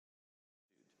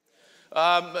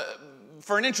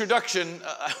For an introduction,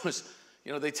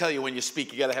 they tell you when you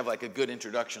speak, you got to have like a good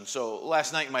introduction. So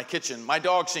last night in my kitchen, my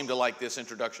dog seemed to like this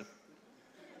introduction.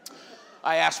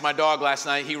 I asked my dog last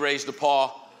night, he raised a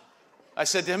paw. I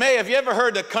said to him, hey, have you ever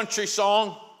heard the country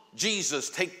song, Jesus,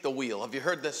 Take the Wheel? Have you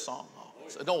heard this song? Oh,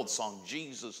 it's an old song,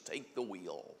 Jesus, Take the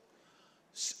Wheel.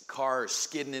 Car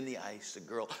skidding in the ice, a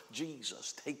girl,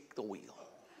 Jesus, take the wheel.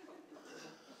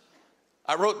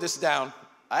 I wrote this down.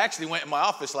 I actually went in my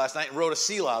office last night and wrote a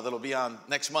Selah that'll be on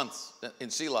next month in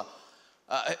Selah.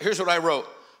 Here's what I wrote.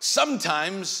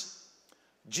 Sometimes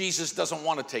Jesus doesn't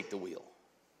want to take the wheel.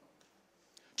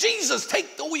 Jesus,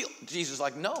 take the wheel. Jesus is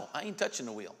like, no, I ain't touching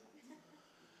the wheel.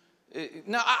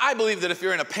 Now, I believe that if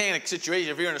you're in a panic situation,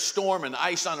 if you're in a storm and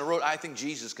ice on the road, I think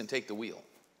Jesus can take the wheel.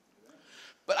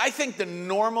 But I think the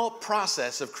normal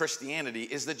process of Christianity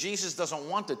is that Jesus doesn't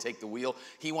want to take the wheel.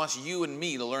 He wants you and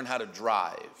me to learn how to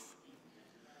drive.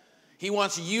 He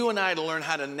wants you and I to learn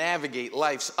how to navigate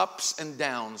life's ups and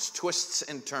downs, twists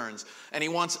and turns. And he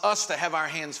wants us to have our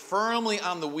hands firmly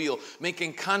on the wheel,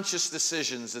 making conscious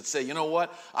decisions that say, you know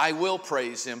what? I will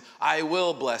praise him. I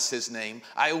will bless his name.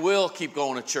 I will keep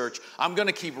going to church. I'm going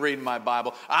to keep reading my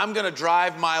Bible. I'm going to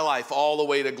drive my life all the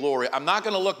way to glory. I'm not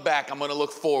going to look back. I'm going to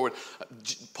look forward.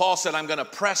 Paul said, I'm going to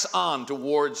press on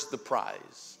towards the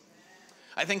prize.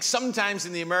 I think sometimes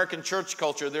in the American church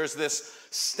culture, there's this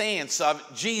stance of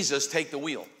Jesus, take the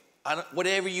wheel.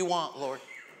 Whatever you want, Lord.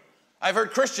 I've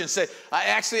heard Christians say, I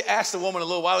actually asked a woman a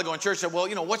little while ago in church, said, well,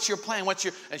 what's your plan?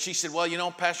 And she said,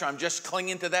 well, Pastor, I'm just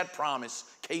clinging to that promise.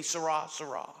 Que sera,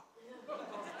 sera.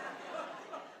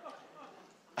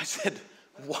 I said,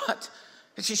 what?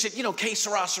 And she said, que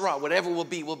sera, sera. Whatever will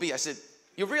be, will be. I said,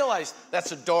 you realize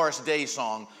that's a Doris Day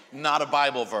song, not a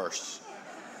Bible verse.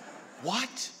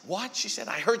 What? She said,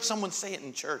 I heard someone say it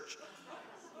in church.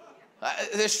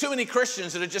 There's too many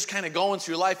Christians that are just kind of going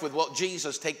through life with, well,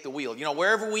 Jesus, take the wheel.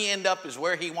 Wherever we end up is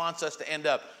where he wants us to end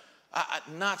up.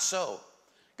 Not so.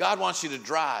 God wants you to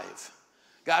drive.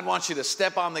 God wants you to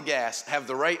step on the gas, have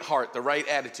the right heart, the right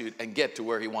attitude, and get to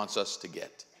where he wants us to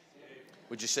get.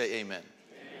 Would you say amen?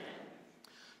 Amen.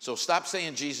 So stop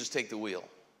saying, Jesus, take the wheel.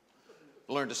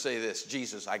 Learn to say this,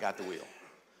 Jesus, I got the wheel.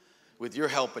 With your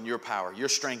help and your power, your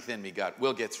strength in me, God,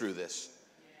 we'll get through this.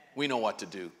 We know what to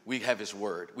do. We have his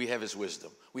word. We have his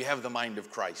wisdom. We have the mind of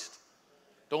Christ.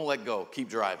 Don't let go. Keep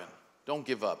driving. Don't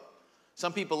give up.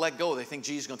 Some people let go. They think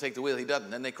Jesus is going to take the wheel. He doesn't.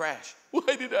 Then they crash.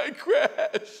 Why did I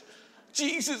crash?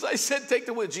 Jesus, I said take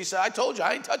the wheel. Jesus said, I told you,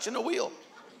 I ain't touching the wheel.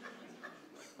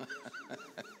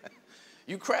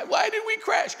 You crash. Why did we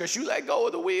crash? Because you let go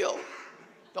of the wheel.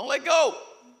 Don't let go.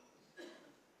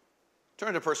 Turn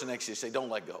to the person next to you and say, don't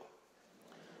let go.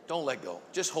 Don't let go.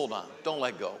 Just hold on. Don't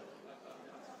let go.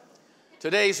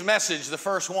 Today's message, the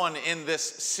first one in this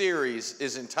series,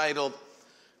 is entitled,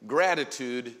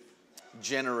 Gratitude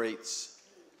Generates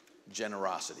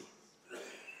Generosity.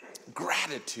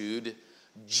 Gratitude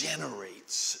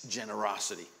generates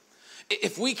generosity.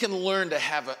 If we can learn to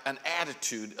have an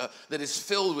attitude that is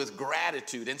filled with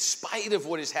gratitude in spite of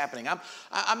what is happening.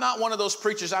 I'm not one of those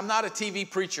preachers. I'm not a TV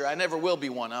preacher. I never will be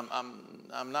one.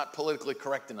 I'm not politically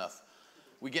correct enough.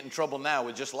 We get in trouble now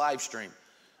with just live stream.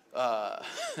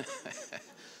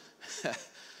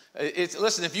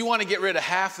 Listen, if you want to get rid of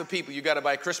half the people you got to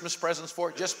buy Christmas presents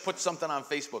for, just put something on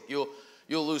Facebook.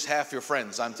 You'll lose half your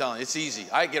friends. I'm telling you, it's easy.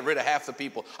 I get rid of half the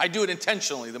people. I do it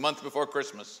intentionally the month before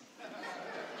Christmas.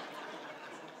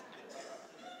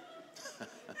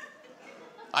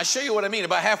 I show you what I mean.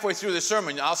 About halfway through the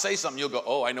sermon, I'll say something. You'll go,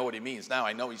 oh, I know what he means. Now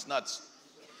I know he's nuts.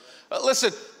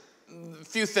 Listen, a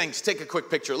few things. Take a quick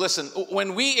picture. Listen,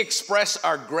 when we express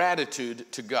our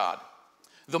gratitude to God,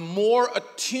 the more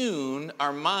attuned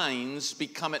our minds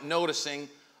become at noticing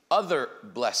other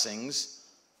blessings,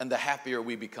 and the happier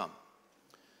we become.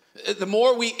 The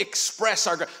more we express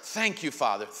our gratitude, thank you,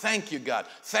 Father. Thank you, God.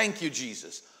 Thank you,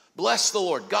 Jesus. Bless the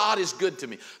Lord. God is good to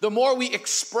me. The more we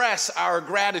express our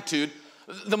gratitude,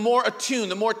 the more attuned,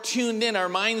 the more tuned in our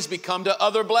minds become to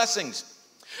other blessings.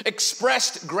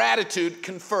 Expressed gratitude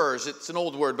confers. It's an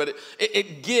old word, but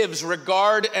it gives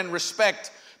regard and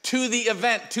respect to the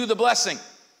event, to the blessing,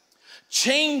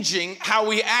 changing how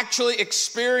we actually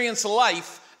experience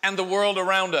life and the world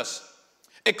around us.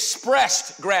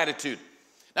 Expressed gratitude.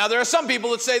 Now, there are some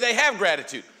people that say they have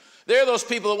gratitude. They're those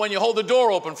people that when you hold the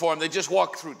door open for them, they just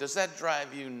walk through. Does that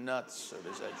drive you nuts, or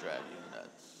does that drive you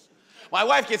nuts? My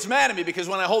wife gets mad at me because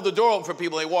when I hold the door open for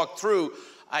people, they walk through.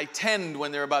 I tend,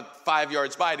 when they're about 5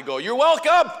 yards by, to go, "You're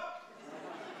welcome."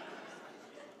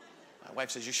 My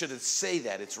wife says, "You shouldn't say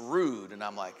that. It's rude." And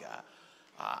I'm like,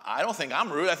 I don't think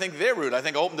I'm rude. I think they're rude. I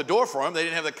think I opened the door for them. They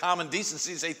didn't have the common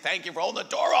decency to say, "Thank you for holding the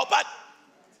door open."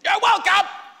 You're welcome.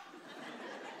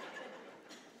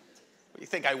 You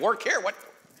think I work here? What?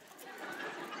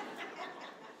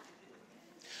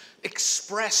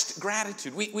 Expressed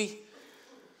gratitude.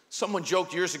 Someone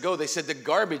joked years ago, they said the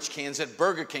garbage cans at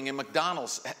Burger King and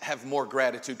McDonald's have more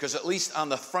gratitude because at least on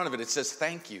the front of it, it says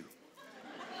thank you.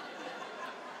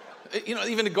 You know,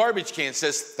 even the garbage can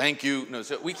says thank you. No,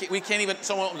 so we can't even,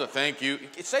 someone opens a thank you.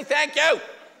 Say thank you.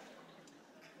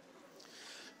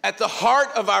 At the heart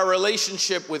of our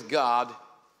relationship with God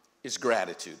is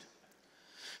gratitude.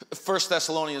 1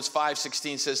 Thessalonians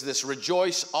 5:16 says this,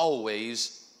 rejoice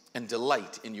always and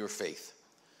delight in your faith.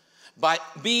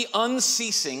 Be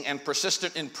unceasing and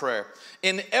persistent in prayer.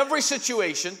 In every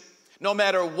situation, no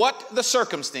matter what the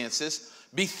circumstances,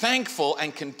 be thankful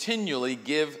and continually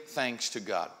give thanks to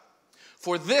God.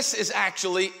 For this is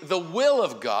actually the will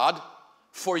of God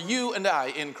for you and I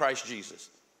in Christ Jesus.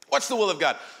 What's the will of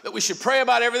God? That we should pray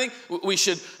about everything. We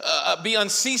should be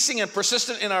unceasing and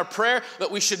persistent in our prayer.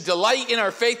 That we should delight in our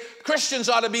faith. Christians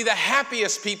ought to be the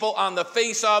happiest people on the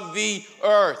face of the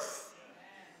earth.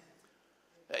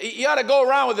 You ought to go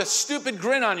around with a stupid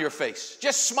grin on your face.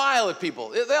 Just smile at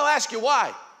people. They'll ask you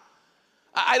why.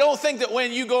 I don't think that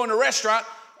when you go in a restaurant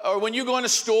or when you go in a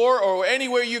store or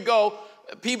anywhere you go,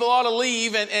 people ought to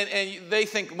leave and they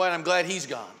think, well, I'm glad he's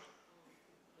gone.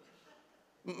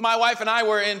 My wife and I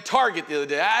were in Target the other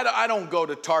day. I don't go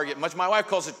to Target much. My wife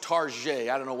calls it Target.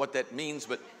 I don't know what that means,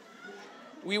 but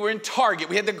we were in Target.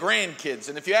 We had the grandkids.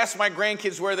 And if you ask my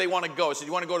grandkids where they want to go, I said,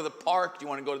 you want to go to the park? Do you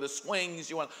want to go to the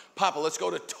swings? Papa, let's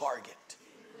go to Target.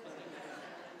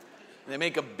 And they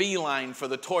make a beeline for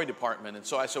the toy department. And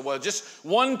so I said, well, just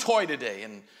one toy today.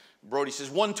 And Brody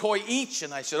says, one toy each.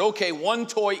 And I said, okay, one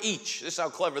toy each. This is how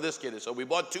clever this kid is. So we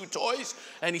bought 2 toys.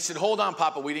 And he said, hold on,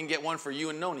 Papa, we didn't get one for you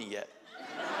and Noni yet.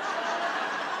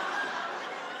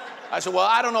 I said, well,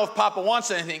 I don't know if Papa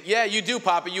wants anything. Yeah, you do,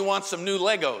 Papa. You want some new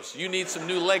Legos. You need some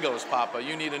new Legos, Papa.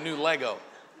 You need a new Lego.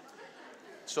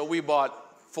 So we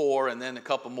bought 4 and then a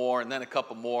couple more and then a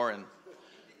couple more. And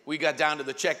we got down to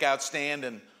the checkout stand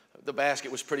and the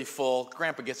basket was pretty full.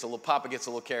 Papa gets a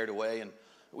little carried away. And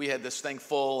we had this thing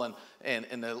full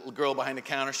and the girl behind the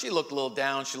counter, she looked a little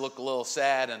down. She looked a little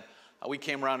sad. And we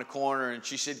came around the corner and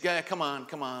she said, yeah, come on,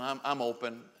 I'm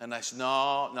open. And I said,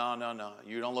 no,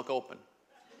 you don't look open.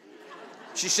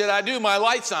 She said, I do, my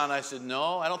light's on. I said,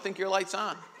 no, I don't think your light's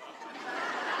on.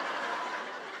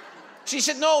 She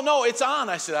said, no, it's on.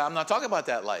 I said, I'm not talking about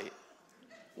that light.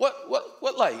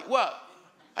 What light? What?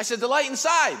 I said, the light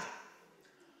inside.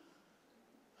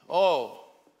 Oh,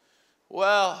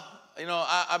 well, you know,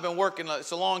 I've been working,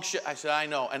 it's a long shift. I said, I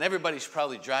know, and everybody's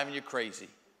probably driving you crazy.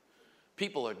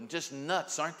 People are just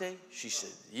nuts, aren't they? She said,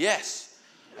 yes.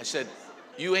 I said,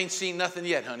 you ain't seen nothing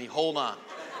yet, honey. Hold on.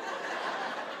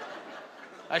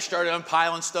 I started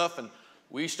unpiling stuff, and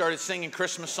we started singing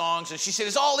Christmas songs. And she said,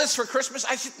 is all this for Christmas?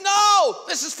 I said, no,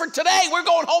 this is for today. We're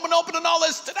going home and opening all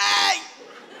this today.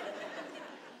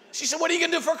 She said, what are you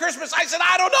going to do for Christmas? I said,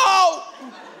 I don't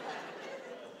know.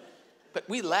 But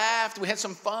we laughed. We had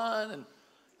some fun. And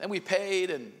then we paid,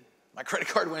 and my credit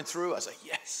card went through. I was like,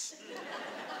 yes.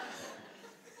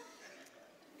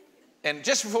 And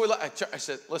just before we left, I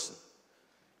said, listen,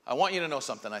 I want you to know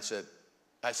something. I said,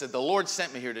 the Lord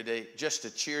sent me here today just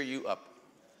to cheer you up.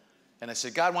 And I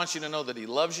said, God wants you to know that he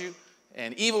loves you.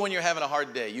 And even when you're having a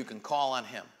hard day, you can call on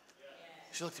him.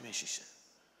 She looked at me and she said,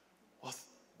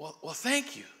 well,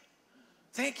 thank you.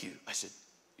 Thank you. I said,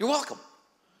 you're welcome.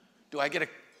 Do I get a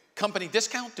company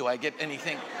discount? Do I get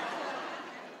anything?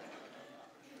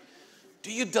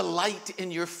 Do you delight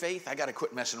in your faith? I got to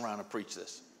quit messing around and preach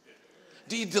this.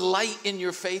 Do you delight in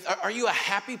your faith? Are you a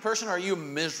happy person or are you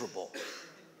miserable?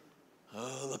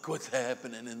 Oh, look what's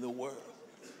happening in the world.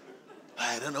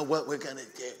 I don't know what we're going to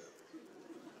do.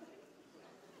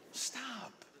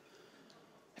 Stop.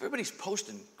 Everybody's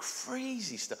posting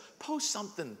crazy stuff. Post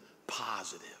something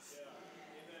positive.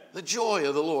 The joy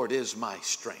of the Lord is my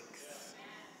strength.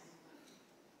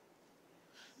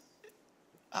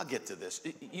 I'll get to this.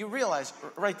 You realize,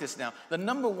 write this down, the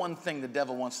number one thing the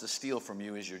devil wants to steal from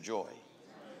you is your joy.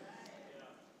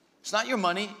 It's not your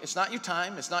money, it's not your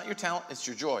time, it's not your talent, it's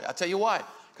your joy. I'll tell you why.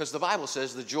 Because the Bible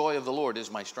says the joy of the Lord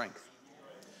is my strength.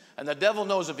 And the devil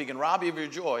knows if he can rob you of your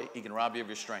joy, he can rob you of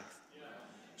your strength.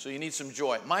 So you need some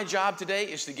joy. My job today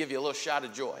is to give you a little shot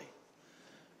of joy.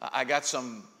 I got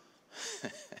some,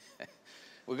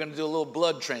 we're going to do a little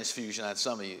blood transfusion on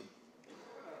some of you.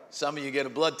 Some of you get a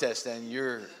blood test and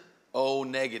you're O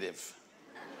negative.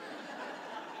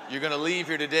 You're going to leave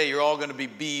here today, you're all going to be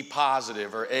B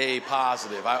positive or A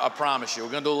positive. I promise you. We're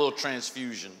going to do a little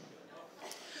transfusion.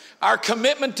 Our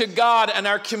commitment to God and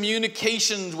our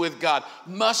communications with God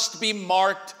must be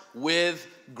marked with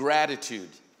gratitude.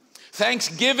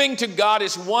 Thanksgiving to God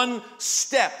is one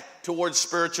step towards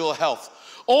spiritual health.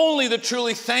 Only the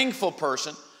truly thankful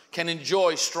person can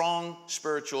enjoy strong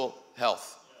spiritual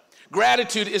health.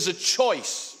 Gratitude is a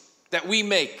choice that we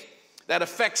make that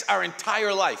affects our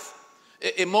entire life.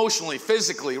 Emotionally,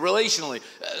 physically, relationally,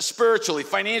 spiritually,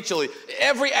 financially.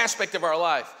 Every aspect of our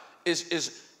life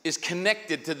is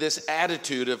connected to this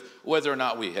attitude of whether or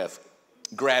not we have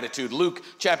gratitude. Luke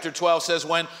chapter 12 says,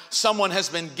 when someone has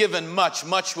been given much,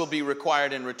 much will be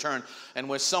required in return. And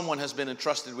when someone has been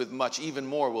entrusted with much, even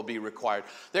more will be required.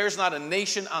 There is not a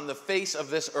nation on the face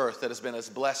of this earth that has been as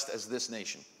blessed as this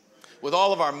nation. With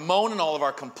all of our moaning, all of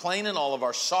our complaining, all of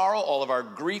our sorrow, all of our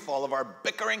grief, all of our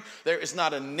bickering, there is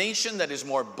not a nation that is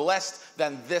more blessed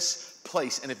than this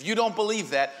place. And if you don't believe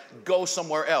that, go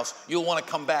somewhere else. You'll want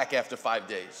to come back after 5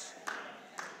 days.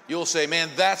 You'll say,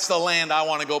 man, that's the land I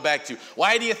want to go back to.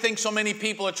 Why do you think so many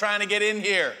people are trying to get in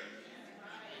here?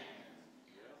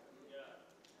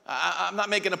 I'm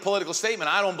not making a political statement.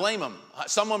 I don't blame them.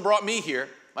 Someone brought me here.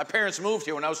 My parents moved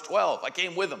here when I was 12. I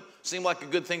came with them. Seemed like a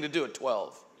good thing to do at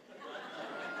 12.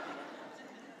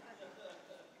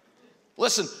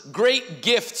 Listen, great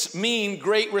gifts mean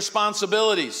great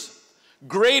responsibilities.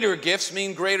 Greater gifts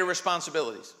mean greater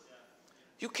responsibilities.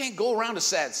 You can't go around a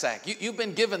sad sack. You've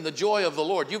been given the joy of the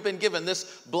Lord. You've been given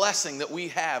this blessing that we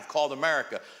have called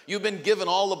America. You've been given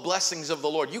all the blessings of the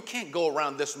Lord. You can't go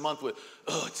around this month with,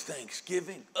 oh, it's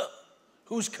Thanksgiving.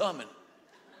 Who's coming?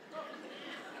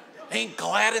 Ain't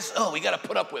Gladys? Oh, we got to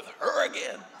put up with her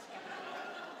again.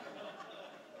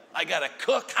 I got to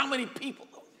cook. How many people?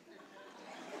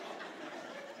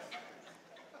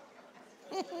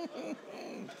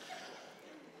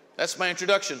 That's my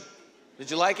introduction.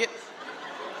 Did you like it?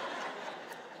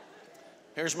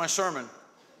 Here's my sermon.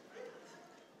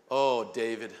 Oh,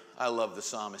 David. I love the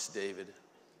psalmist David.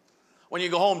 When you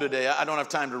go home today, I don't have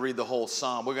time to read the whole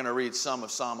psalm. We're going to read some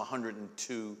of Psalm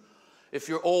 102. If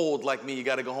you're old like me, you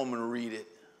got to go home and read it.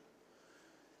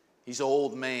 He's an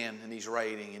old man, and he's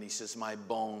writing, and he says, my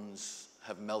bones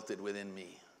have melted within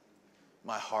me.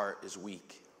 My heart is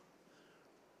weak.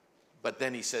 But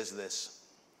then he says this,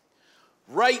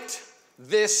 write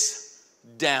this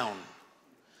down.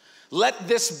 Let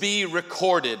this be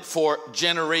recorded for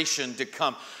generation to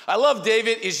come. I love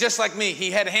David. He's just like me. He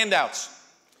had handouts.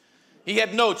 He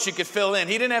had notes you could fill in.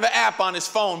 He didn't have an app on his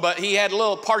phone, but he had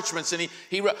little parchments. And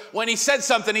when he said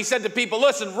something, he said to people,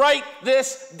 listen, write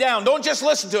this down. Don't just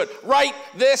listen to it. Write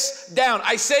this down.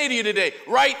 I say to you today,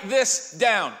 write this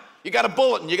down. You got a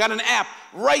bulletin. You got an app.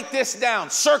 Write this down.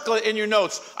 Circle it in your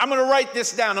notes. I'm going to write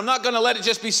this down. I'm not going to let it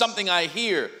just be something I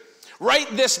hear.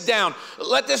 Write this down.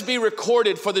 Let this be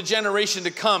recorded for the generation to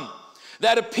come.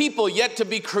 That a people yet to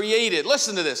be created,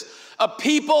 listen to this, a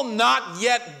people not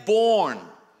yet born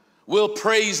will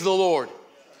praise the Lord.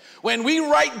 When we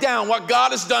write down what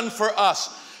God has done for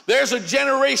us, there's a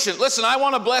generation. Listen, I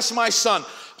want to bless my son.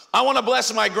 I want to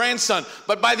bless my grandson,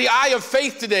 but by the eye of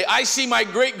faith today, I see my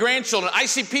great-grandchildren. I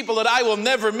see people that I will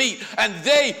never meet, and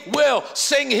they will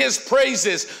sing his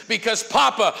praises because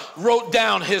Papa wrote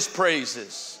down his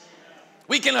praises.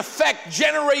 We can affect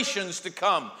generations to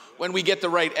come when we get the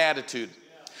right attitude.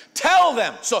 Tell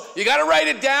them. So you got to write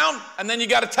it down, and then you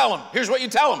got to tell them. Here's what you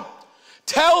tell them.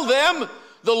 Tell them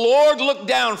the Lord looked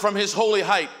down from his holy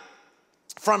height,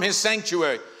 from his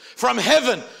sanctuary. From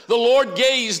heaven, the Lord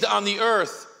gazed on the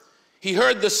earth. He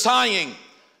heard the sighing,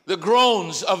 the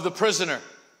groans of the prisoner.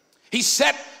 He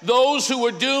set those who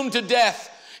were doomed to death.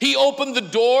 He opened the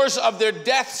doors of their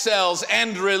death cells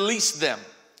and released them,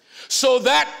 so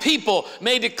that people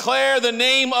may declare the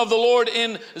name of the Lord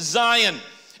in Zion,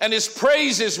 and his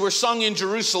praises were sung in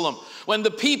Jerusalem. When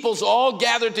the peoples all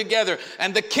gathered together,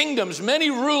 and the kingdoms, many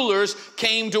rulers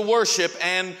came to worship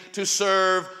and to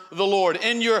serve the Lord.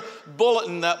 In your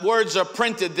bulletin, that words are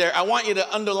printed there. I want you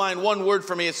to underline one word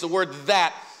for me. It's the word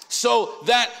that. So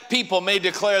that people may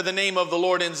declare the name of the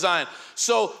Lord in Zion.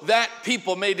 So that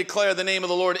people may declare the name of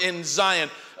the Lord in Zion.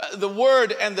 The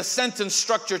word and the sentence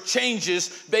structure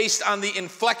changes based on the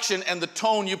inflection and the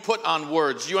tone you put on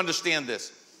words. You understand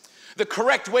this? The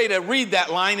correct way to read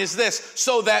that line is this: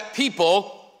 so that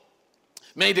people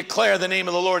may declare the name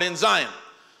of the Lord in Zion.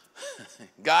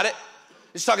 Got it?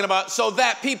 He's talking about so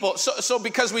that people, so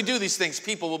because we do these things,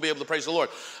 people will be able to praise the Lord.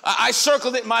 I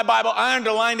circled it in my Bible. I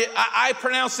underlined it. I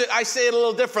pronounced it. I say it a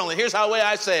little differently. Here's how the way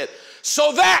I say it.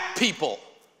 So that people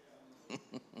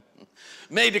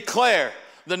may declare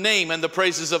the name and the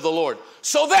praises of the Lord.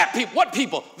 So that people, what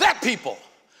people? That people.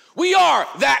 We are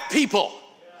that people.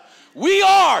 We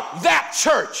are that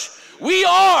church. We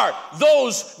are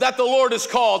those that the Lord has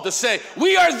called to say,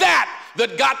 we are that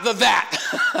got the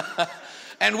that.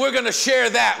 And we're going to share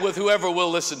that with whoever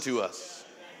will listen to us.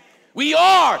 We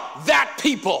are that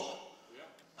people.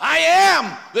 I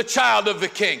am the child of the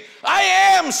King. I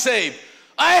am saved.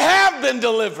 I have been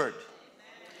delivered.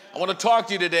 I want to talk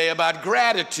to you today about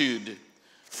gratitude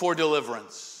for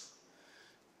deliverance.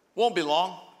 Won't be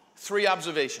long. 3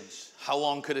 observations. How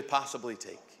long could it possibly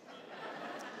take?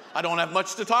 I don't have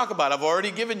much to talk about. I've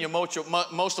already given you most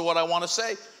of what I want to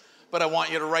say. But I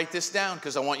want you to write this down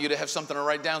because I want you to have something to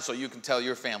write down so you can tell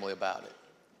your family about it.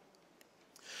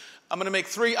 I'm going to make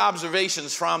 3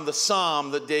 observations from the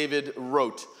psalm that David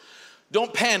wrote.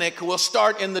 Don't panic. We'll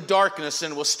start in the darkness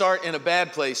and we'll start in a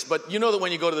bad place. But you know that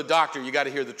when you go to the doctor, you got to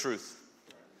hear the truth.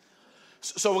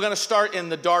 So we're going to start in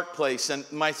the dark place. And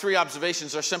my 3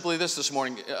 observations are simply this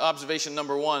morning. Observation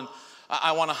number 1,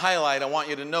 I want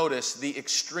you to notice the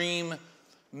extreme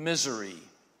misery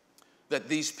that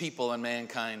these people and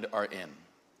mankind are in.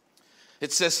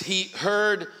 It says, he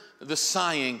heard the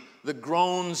sighing, the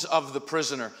groans of the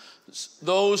prisoner,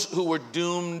 those who were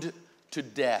doomed to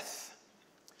death.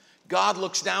 God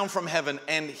looks down from heaven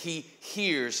and he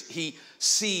hears, he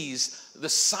sees the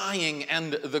sighing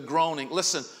and the groaning.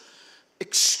 Listen,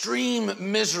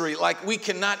 extreme misery, like we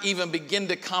cannot even begin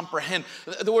to comprehend.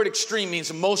 The word extreme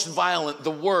means most violent,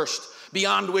 the worst,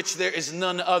 beyond which there is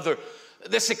none other.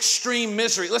 This extreme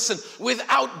misery. Listen,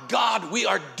 without God, we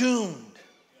are doomed.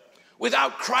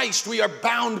 Without Christ, we are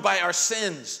bound by our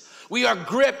sins. We are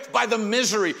gripped by the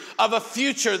misery of a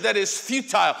future that is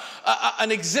futile,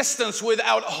 an existence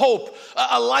without hope,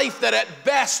 a life that at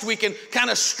best we can kind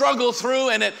of struggle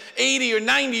through and at 80 or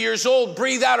 90 years old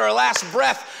breathe out our last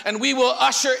breath, and we will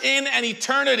usher in an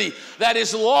eternity that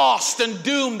is lost and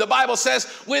doomed. The Bible says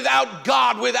without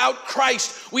God, without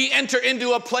Christ, we enter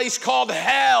into a place called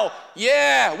hell.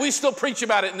 Yeah, we still preach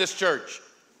about it in this church.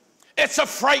 It's a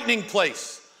frightening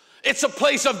place. It's a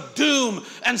place of doom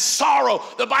and sorrow.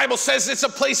 The Bible says it's a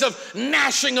place of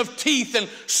gnashing of teeth and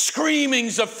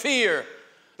screamings of fear.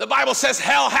 The Bible says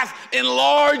hell hath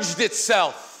enlarged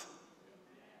itself.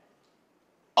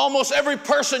 Almost every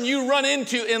person you run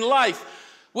into in life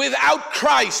without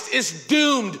Christ is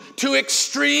doomed to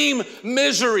extreme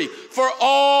misery for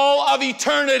all of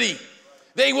eternity.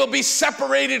 They will be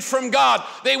separated from God.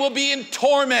 They will be in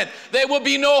torment. There will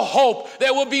be no hope.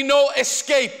 There will be no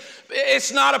escape.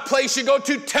 It's not a place you go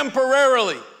to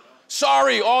temporarily.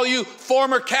 Sorry, all you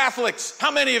former Catholics.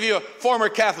 How many of you are former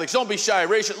Catholics? Don't be shy.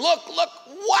 Raise your, look,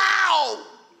 wow.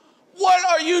 What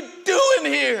are you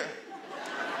doing here?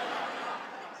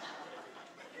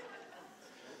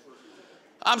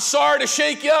 I'm sorry to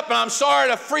shake you up and I'm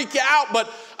sorry to freak you out,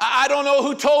 but I don't know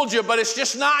who told you, but it's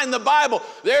just not in the Bible.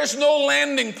 There's no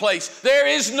landing place. There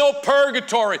is no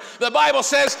purgatory. The Bible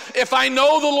says, if I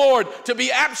know the Lord, to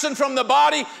be absent from the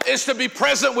body is to be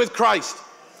present with Christ.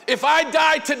 If I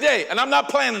die today, and I'm not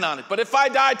planning on it, but if I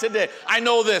die today, I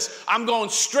know this. I'm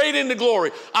going straight into glory.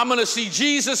 I'm going to see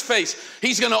Jesus' face.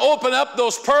 He's going to open up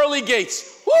those pearly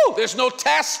gates. Woo! There's no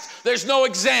test. There's no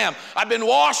exam. I've been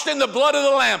washed in the blood of the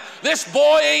Lamb. This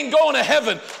boy ain't going to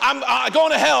heaven. I'm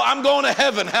going to hell. I'm going to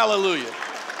heaven. Hallelujah.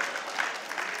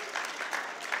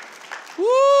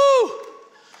 Woo!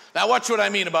 Now watch what I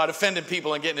mean about offending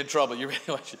people and getting in trouble. You really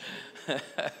watch it.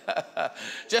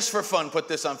 Just for fun, put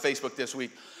this on Facebook this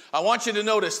week. I want you to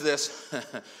notice this.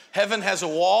 Heaven has a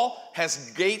wall,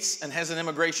 has gates, and has an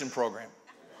immigration program.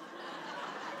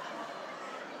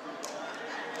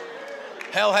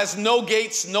 Hell has no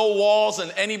gates, no walls,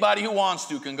 and anybody who wants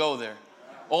to can go there.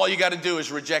 All you got to do is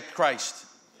reject Christ.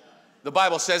 The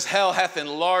Bible says hell hath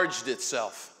enlarged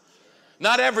itself.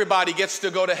 Not everybody gets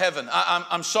to go to heaven.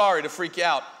 I'm sorry to freak you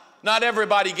out. Not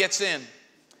everybody gets in.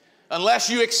 Unless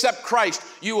you accept Christ,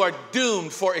 you are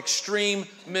doomed for extreme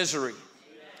misery.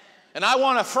 And I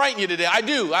want to frighten you today. I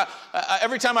do.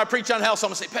 Every time I preach on hell,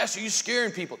 someone say, Pastor, you're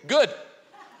scaring people. Good.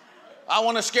 I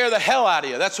want to scare the hell out of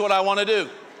you. That's what I want to do.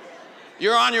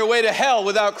 You're on your way to hell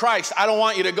without Christ. I don't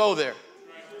want you to go there.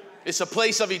 It's a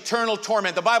place of eternal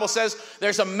torment. The Bible says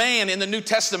there's a man in the New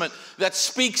Testament that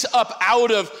speaks up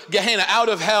out of Gehenna, out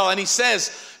of hell, and he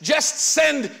says, just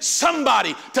send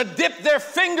somebody to dip their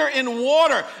finger in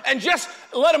water and just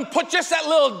let them put just that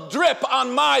little drip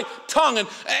on my tongue.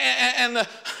 And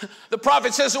the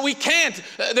prophet says, we can't.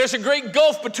 There's a great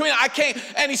gulf between. I can't.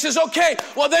 And he says, okay,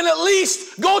 well then at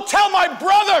least go tell my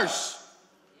brothers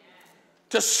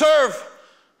to serve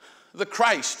the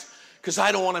Christ, because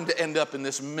I don't want them to end up in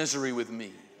this misery with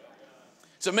me.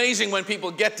 It's amazing when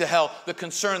people get to hell, the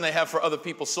concern they have for other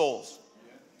people's souls.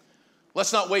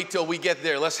 Let's not wait till we get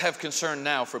there. Let's have concern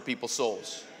now for people's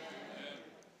souls.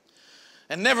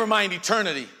 And never mind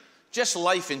eternity, just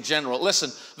life in general.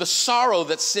 Listen, the sorrow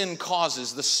that sin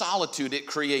causes, the solitude it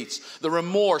creates, the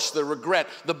remorse, the regret,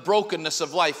 the brokenness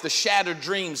of life, the shattered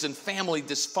dreams and family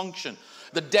dysfunction,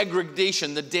 the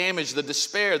degradation, the damage, the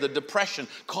despair, the depression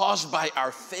caused by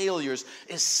our failures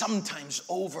is sometimes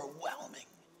overwhelming.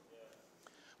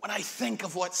 When I think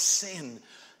of what sin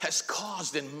has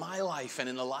caused in my life and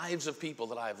in the lives of people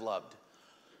that I've loved,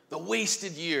 the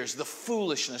wasted years, the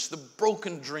foolishness, the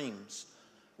broken dreams.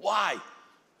 Why?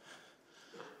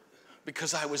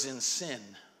 Because I was in sin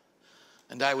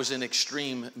and I was in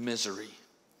extreme misery.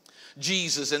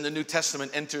 Jesus in the New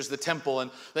Testament enters the temple and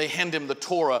they hand him the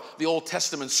Torah, the Old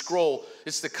Testament scroll.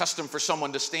 It's the custom for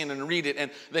someone to stand and read it,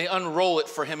 and they unroll it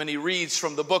for him and he reads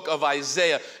from the book of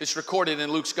Isaiah. It's recorded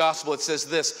in Luke's gospel. It says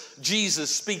this: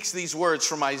 Jesus speaks these words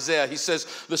from Isaiah. He says,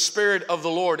 "The Spirit of the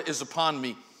Lord is upon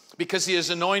me, because he has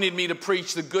anointed me to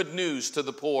preach the good news to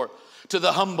the poor, to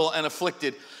the humble and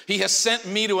afflicted. He has sent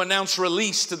me to announce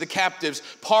release to the captives,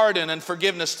 pardon and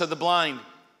forgiveness to the blind.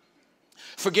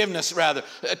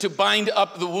 To bind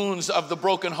up the wounds of the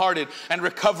brokenhearted and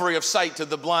recovery of sight to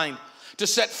the blind. To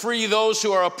set free those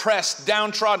who are oppressed,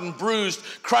 downtrodden, bruised,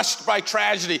 crushed by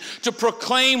tragedy. To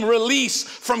proclaim release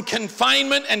from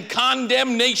confinement and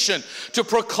condemnation. To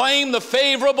proclaim the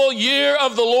favorable year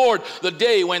of the Lord, the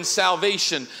day when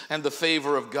salvation and the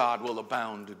favor of God will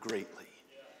abound greatly."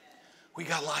 We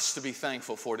got lots to be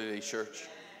thankful for today, church.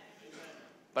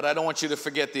 But I don't want you to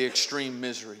forget the extreme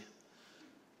misery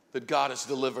that God has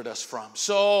delivered us from.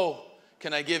 So,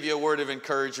 can I give you a word of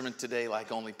encouragement today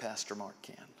like only Pastor Mark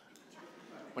can?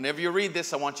 Whenever you read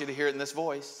this, I want you to hear it in this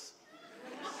voice.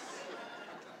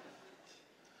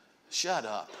 Shut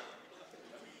up.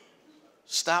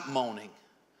 Stop moaning.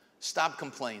 Stop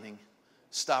complaining.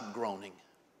 Stop groaning.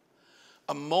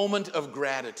 A moment of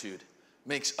gratitude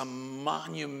makes a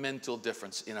monumental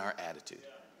difference in our attitude.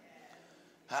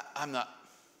 I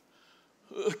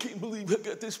can't believe I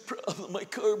got this problem. My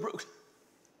car broke.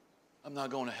 I'm not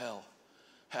going to hell.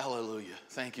 Hallelujah.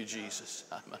 Thank you, Jesus.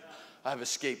 I've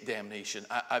escaped damnation.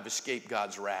 I've escaped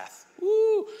God's wrath.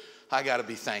 Woo! I got to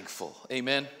be thankful.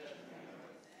 Amen.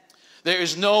 There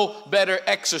is no better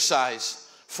exercise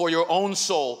for your own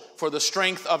soul, for the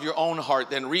strength of your own heart,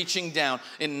 than reaching down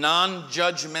in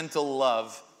non-judgmental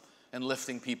love and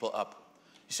lifting people up.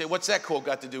 You say, what's that quote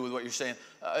got to do with what you're saying?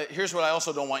 Here's what I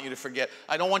also don't want you to forget.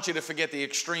 I don't want you to forget the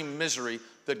extreme misery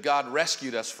that God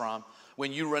rescued us from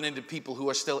when you run into people who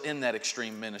are still in that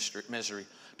extreme misery.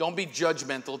 Don't be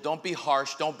judgmental. Don't be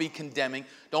harsh. Don't be condemning.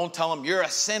 Don't tell them, you're a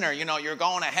sinner. You know, you're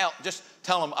going to hell. Just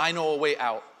tell them, I know a way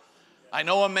out. I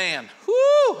know a man.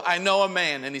 Woo! I know a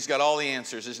man, and he's got all the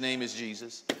answers. His name is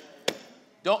Jesus.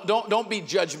 Don't be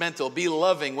judgmental. Be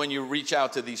loving when you reach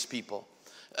out to these people.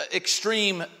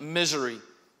 Extreme misery.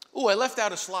 Ooh, I left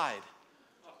out a slide.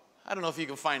 I don't know if you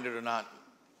can find it or not.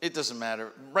 It doesn't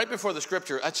matter. Right before the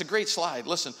scripture, it's a great slide.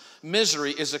 Listen,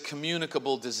 misery is a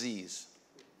communicable disease.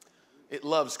 It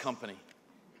loves company.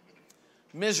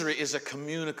 Misery is a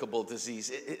communicable disease.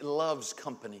 It loves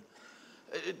company.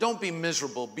 Don't be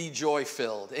miserable. Be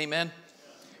joy-filled. Amen?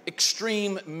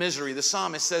 Extreme misery. The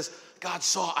psalmist says, God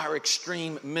saw our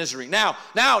extreme misery. Now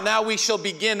we shall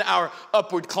begin our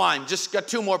upward climb. Just got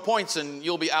 2 more points and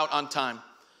you'll be out on time.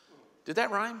 Did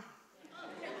that rhyme?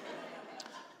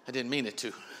 I didn't mean it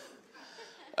to.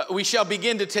 We shall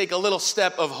begin to take a little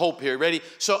step of hope here. Ready?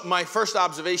 So my first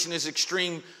observation is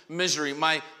extreme misery.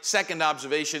 My second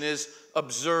observation is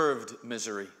observed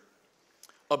misery.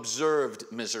 Observed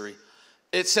misery.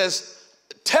 It says,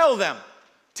 tell them,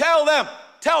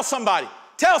 tell somebody,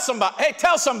 hey,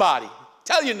 tell somebody,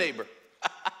 tell your neighbor.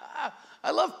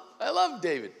 I love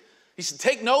David. He said,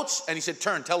 take notes, and he said,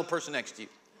 turn, tell the person next to you.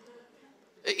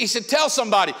 He said, tell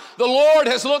somebody, the Lord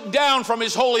has looked down from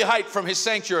his holy height, from his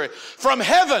sanctuary. From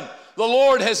heaven, the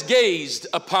Lord has gazed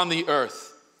upon the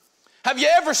earth. Have you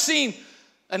ever seen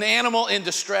an animal in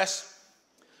distress?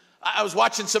 I was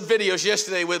watching some videos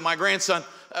yesterday with my grandson.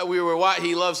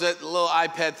 He loves that little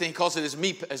iPad thing. He calls it his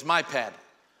MyPad.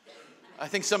 I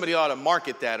think somebody ought to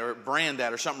market that or brand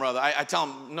that or something or other. I tell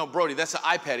him, no, Brody, that's an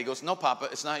iPad. He goes, no, Papa,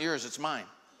 it's not yours, it's mine.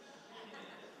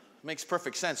 Makes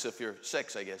perfect sense if you're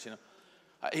 6, I guess, you know.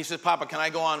 He said, Papa, can I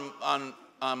go on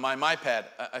my MyPad?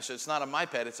 I said, it's not a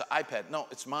MyPad, it's an iPad. No,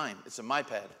 it's mine. It's a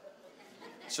MyPad.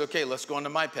 It's okay, let's go on the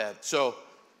MyPad. So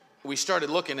we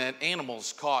started looking at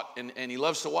animals caught, and he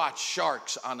loves to watch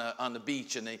sharks on the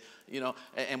beach, and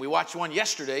and we watched one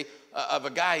yesterday of a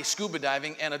guy scuba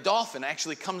diving, and a dolphin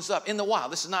actually comes up in the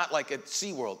wild. This is not like at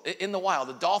SeaWorld. In the wild,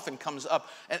 the dolphin comes up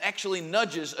and actually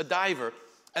nudges a diver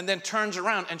and then turns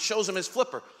around and shows him his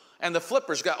flipper. And the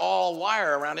flipper's got all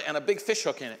wire around it and a big fish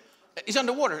hook in it. He's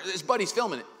underwater. His buddy's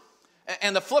filming it.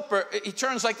 And the flipper, he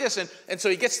turns like this, and so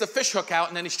he gets the fish hook out,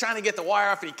 and then he's trying to get the wire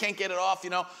off, and he can't get it off,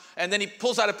 and then he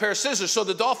pulls out a pair of scissors, so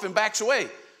the dolphin backs away,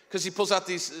 because he pulls out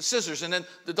these scissors, and then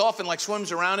the dolphin like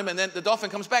swims around him, and then the dolphin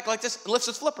comes back like this and lifts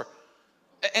his flipper.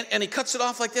 And he cuts it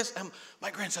off like this, and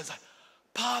my grandson's like,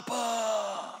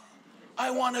 Papa, I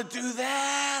want to do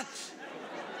that.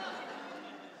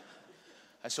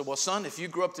 I said, well, son, if you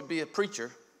grew up to be a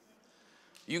preacher,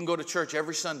 you can go to church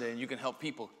every Sunday, and you can help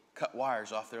people cut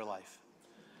wires off their life.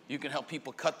 You can help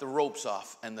people cut the ropes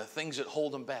off and the things that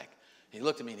hold them back. And he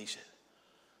looked at me and he said,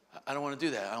 I don't want to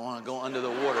do that. I want to go under the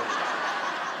water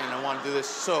and I want to do this.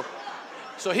 So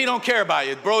he don't care about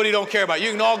you. Brody don't care about you.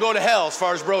 You can all go to hell as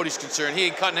far as Brody's concerned. He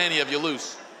ain't cutting any of you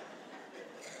loose.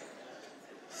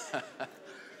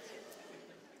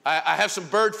 I have some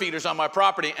bird feeders on my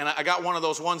property, and I got one of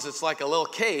those ones that's like a little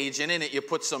cage, and in it you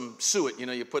put some suet,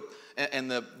 you put,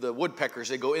 and the woodpeckers,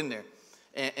 they go in there.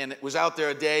 And it was out there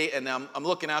a day, and I'm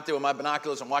looking out there with my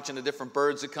binoculars. I'm watching the different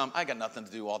birds that come. I got nothing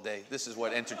to do all day. This is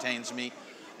what entertains me.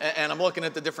 And I'm looking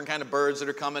at the different kind of birds that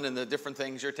are coming and the different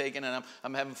things you're taking, and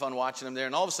I'm having fun watching them there.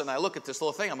 And all of a sudden, I look at this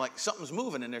little thing. I'm like, something's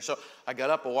moving in there. So I got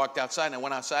up, I walked outside, and I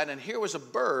went outside, and here was a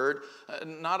bird,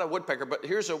 not a woodpecker, but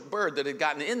here's a bird that had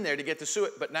gotten in there to get the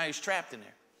suet, but now he's trapped in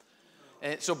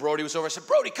there. And so Brody was over. I said,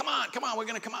 Brody, come on, we're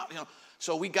going to come out,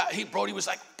 So Brody was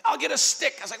like, I'll get a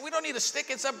stick. I was like, we don't need a stick.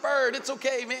 It's a bird. It's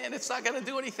okay, man. It's not going to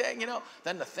do anything,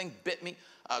 Then the thing bit me.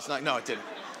 I was like, no, it didn't.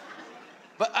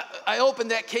 But I opened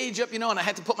that cage up, and I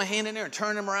had to put my hand in there and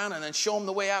turn him around and then show him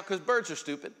the way out because birds are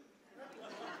stupid.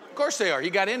 Of course they are. He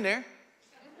got in there.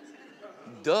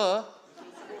 Duh.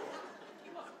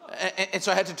 And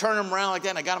so I had to turn him around like that,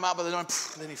 and I got him out by the door, and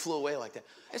then he flew away like that.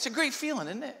 It's a great feeling,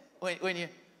 isn't it? When you,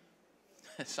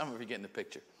 some of you getting the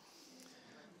picture.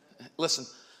 Listen,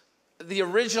 the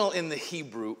original in the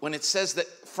Hebrew, when it says that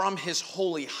from his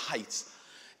holy heights,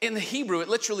 in the Hebrew, it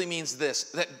literally means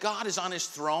this, that God is on his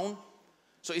throne.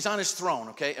 So he's on his throne,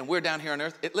 okay, and we're down here on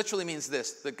earth. It literally means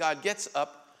this, that God gets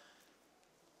up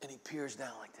and he peers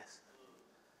down like this.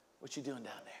 What you doing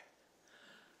down there?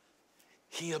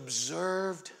 He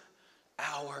observed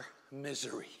our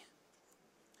misery.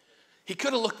 He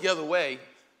could have looked the other way.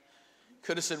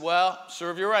 Could have said, well,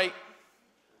 serve you right.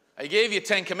 I gave you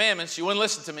 10 commandments. You wouldn't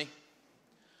listen to me.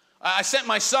 I sent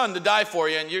my son to die for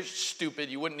you, and you're stupid.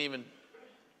 You wouldn't even.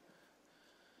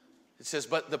 It says,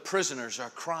 but the prisoners are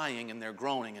crying and they're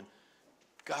groaning, and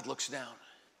God looks down.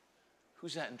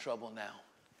 Who's that in trouble now?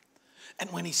 And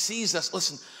when he sees us,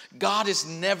 listen, God is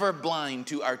never blind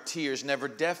to our tears, never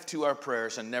deaf to our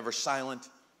prayers, and never silent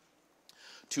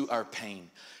to our pain.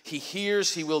 He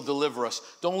hears, he will deliver us.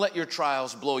 Don't let your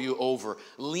trials blow you over.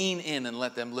 Lean in and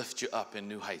let them lift you up in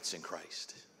new heights in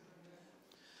Christ.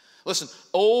 Listen,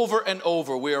 over and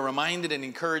over we are reminded and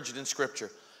encouraged in Scripture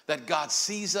that God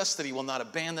sees us, that he will not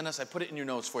abandon us. I put it in your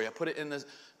notes for you. I put it in the,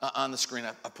 on the screen.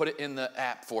 I put it in the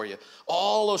app for you.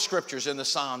 All those scriptures in the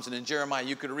Psalms and in Jeremiah,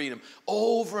 you could read them.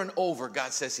 Over and over,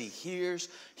 God says he hears,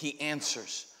 he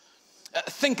answers.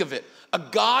 Think of it. A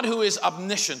God who is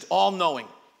omniscient, all-knowing,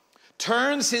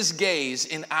 turns his gaze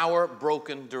in our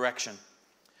broken direction,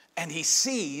 and he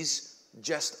sees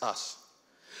just us.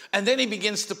 And then he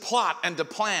begins to plot and to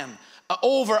plan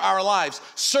over our lives,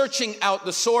 searching out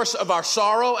the source of our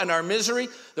sorrow and our misery,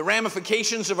 the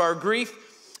ramifications of our grief,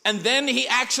 and then he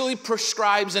actually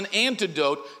prescribes an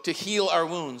antidote to heal our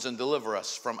wounds and deliver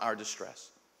us from our distress.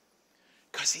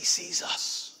 Because he sees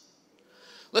us.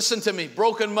 Listen to me,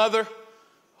 broken mother,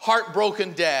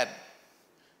 heartbroken dad,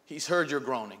 he's heard your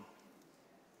groaning.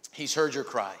 He's heard your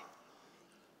cry.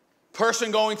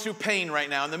 Person going through pain right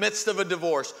now, in the midst of a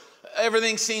divorce,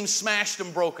 everything seems smashed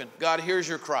and broken. God hears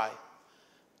your cry.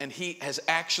 And he has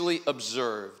actually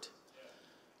observed.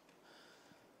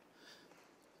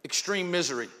 Extreme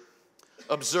misery,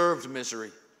 observed misery.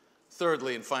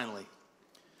 Thirdly and finally,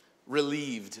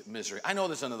 relieved misery. I know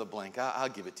there's another blank. I'll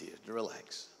give it to you.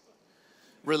 Relax.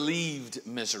 Relieved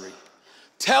misery.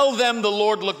 Tell them the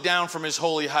Lord looked down from his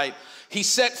holy height. He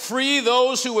set free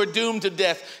those who were doomed to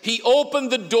death. He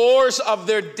opened the doors of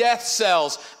their death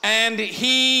cells and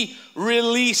he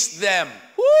released them.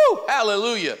 Woo!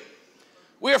 Hallelujah.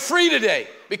 We are free today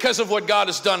because of what God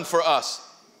has done for us.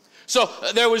 So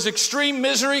there was extreme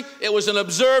misery. It was an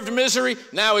observed misery.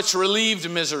 Now it's relieved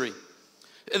misery.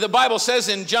 The Bible says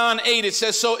in John 8, it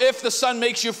says, so if the Son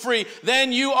makes you free,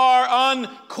 then you are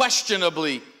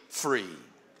unquestionably free.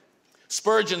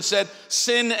 Spurgeon said,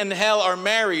 sin and hell are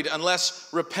married unless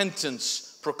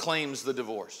repentance proclaims the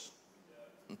divorce.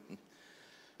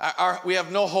 We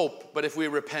have no hope, but if we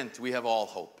repent, we have all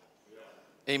hope.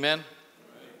 Amen?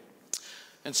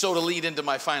 And so to lead into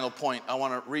my final point, I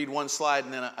want to read one slide,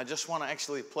 and then I just want to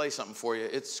actually play something for you.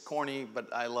 It's corny,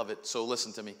 but I love it, so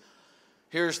listen to me.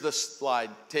 Here's the slide.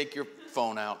 Take your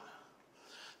phone out.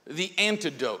 The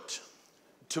antidote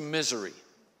to misery,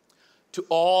 to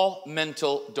all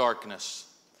mental darkness,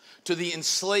 to the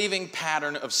enslaving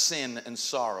pattern of sin and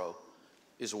sorrow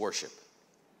is worship.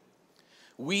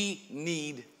 We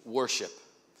need worship,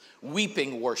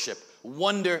 weeping worship,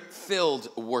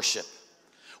 wonder-filled worship.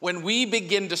 When we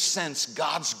begin to sense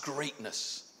God's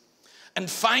greatness and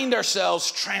find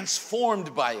ourselves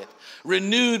transformed by it,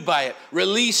 renewed by it,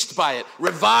 released by it,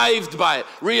 revived by it,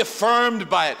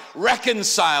 reaffirmed by it,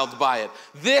 reconciled by it.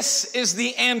 This is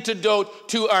the antidote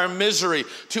to our misery,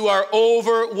 to our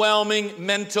overwhelming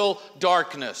mental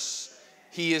darkness.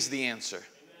 He is the answer.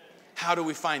 How do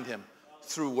we find him?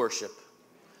 Through worship.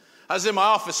 I was in my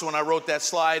office when I wrote that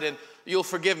slide, and you'll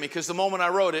forgive me because the moment I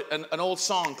wrote it, an old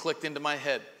song clicked into my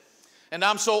head. And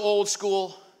I'm so old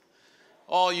school,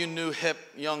 all you new hip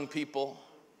young people.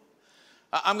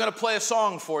 I'm going to play a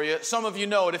song for you. Some of you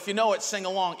know it. If you know it, sing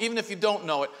along. Even if you don't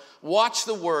know it, watch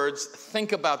the words,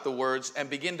 think about the words, and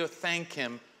begin to thank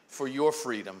him for your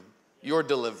freedom, your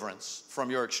deliverance from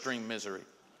your extreme misery.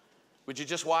 Would you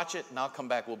just watch it, and I'll come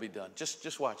back, we'll be done.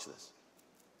 Just watch this.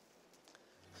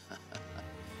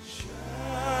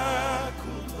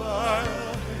 Shackled by a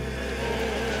hand,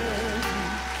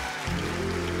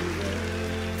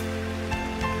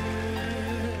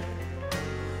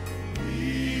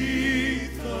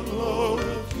 neath the load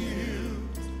of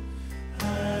guilt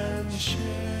and shame,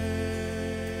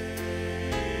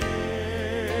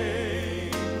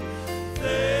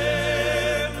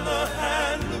 then the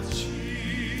hand of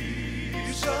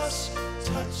Jesus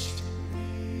touched me.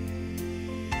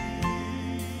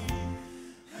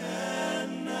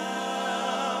 And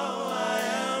now I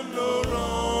am no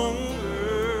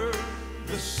longer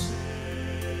the same.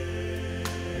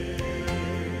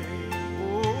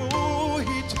 Oh,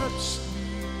 he touched me.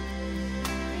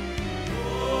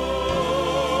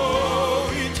 Oh,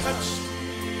 he touched me.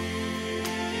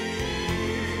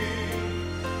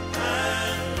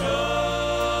 And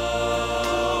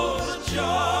oh, the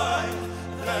joy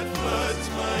that floods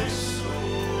my soul.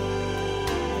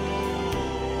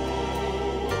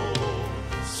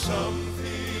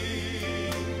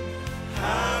 Something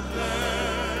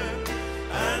happened,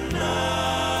 and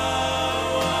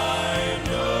now I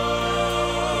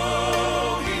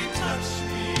know he touched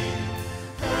me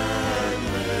and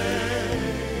made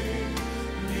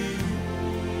me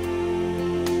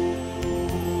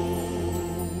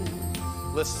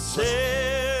whole. Listen.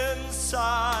 Since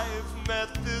I've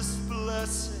met this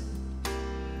blessed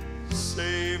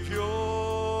Savior,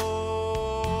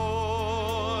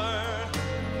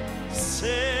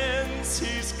 since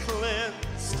he's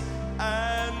cleansed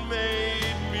and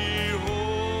made me whole,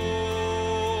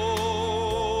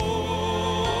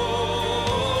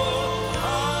 I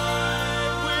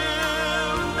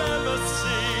will never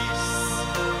cease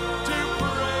to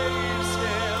praise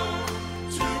him,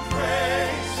 to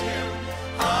praise him.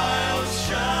 I'll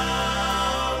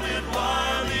shout it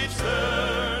while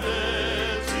eternity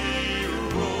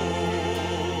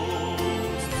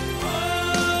rolls.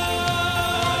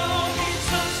 Oh, he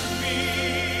touched me.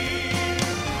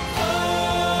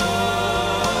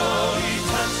 Oh, he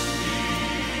touched me.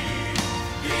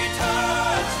 He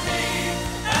touched me.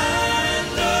 And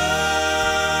oh,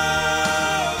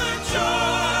 the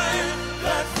joy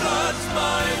that floods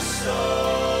my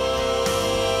soul.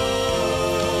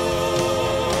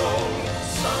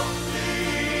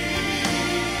 Something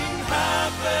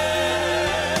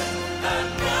happened, and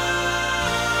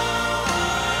now I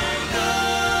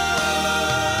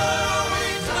know he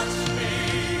touched me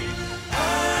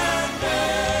and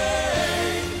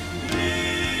made me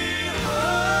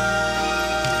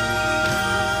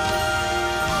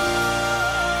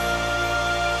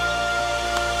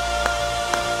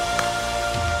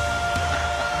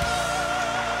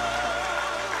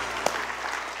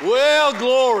Well,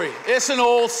 glory. It's an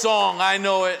old song. I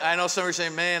know it. I know some are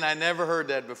saying, man, I never heard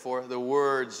that before. The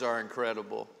words are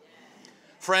incredible.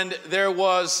 Friend, there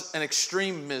was an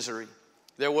extreme misery.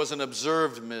 There was an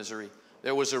observed misery.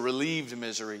 There was a relieved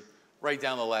misery. Write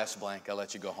down the last blank. I'll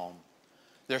let you go home.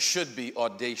 There should be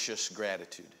audacious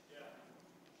gratitude.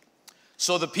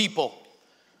 So that people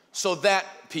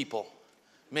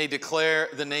may declare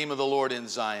the name of the Lord in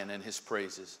Zion and his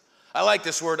praises. I like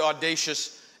this word,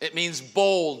 audacious. It means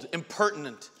bold,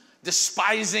 impertinent,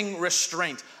 despising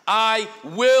restraint. I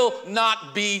will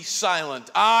not be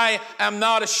silent. I am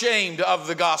not ashamed of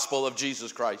the gospel of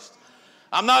Jesus Christ.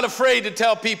 I'm not afraid to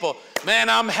tell people, man,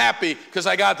 I'm happy because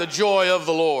I got the joy of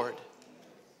the Lord.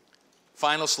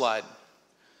 Final slide.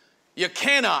 You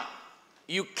cannot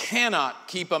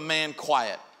keep a man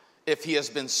quiet if he has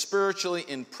been spiritually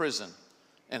in prison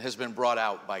and has been brought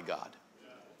out by God.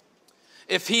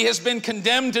 If he has been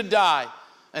condemned to die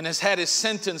and has had his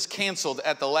sentence canceled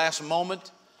at the last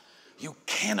moment, you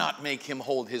cannot make him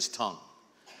hold his tongue.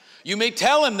 You may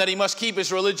tell him that he must keep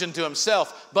his religion to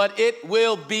himself, but it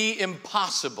will be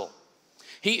impossible.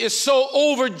 He is so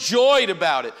overjoyed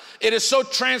about it. It has so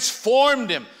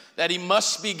transformed him that he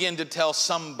must begin to tell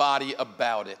somebody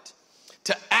about it,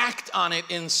 to act on it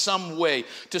in some way,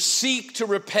 to seek to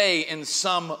repay in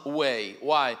some way.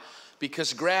 Why?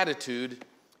 Because gratitude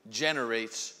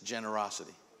generates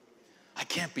generosity. I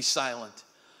can't be silent.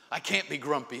 I can't be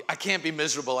grumpy. I can't be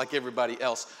miserable like everybody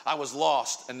else. I was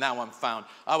lost and now I'm found.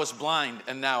 I was blind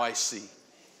and now I see.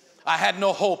 I had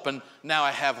no hope and now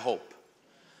I have hope.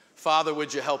 Father,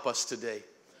 would you help us today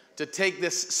to take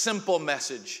this simple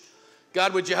message?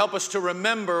 God, would you help us to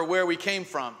remember where we came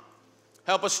from?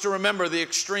 Help us to remember the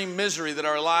extreme misery that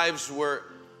our lives were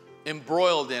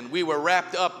embroiled in. We were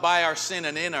wrapped up by our sin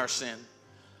and in our sin.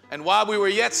 And while we were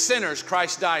yet sinners,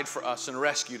 Christ died for us and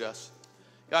rescued us.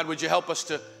 God, would you help us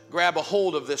to grab a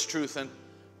hold of this truth and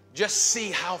just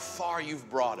see how far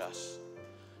you've brought us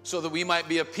so that we might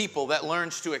be a people that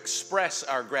learns to express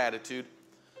our gratitude,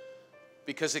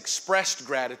 because expressed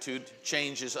gratitude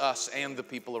changes us and the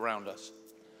people around us.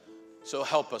 So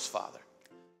help us, Father.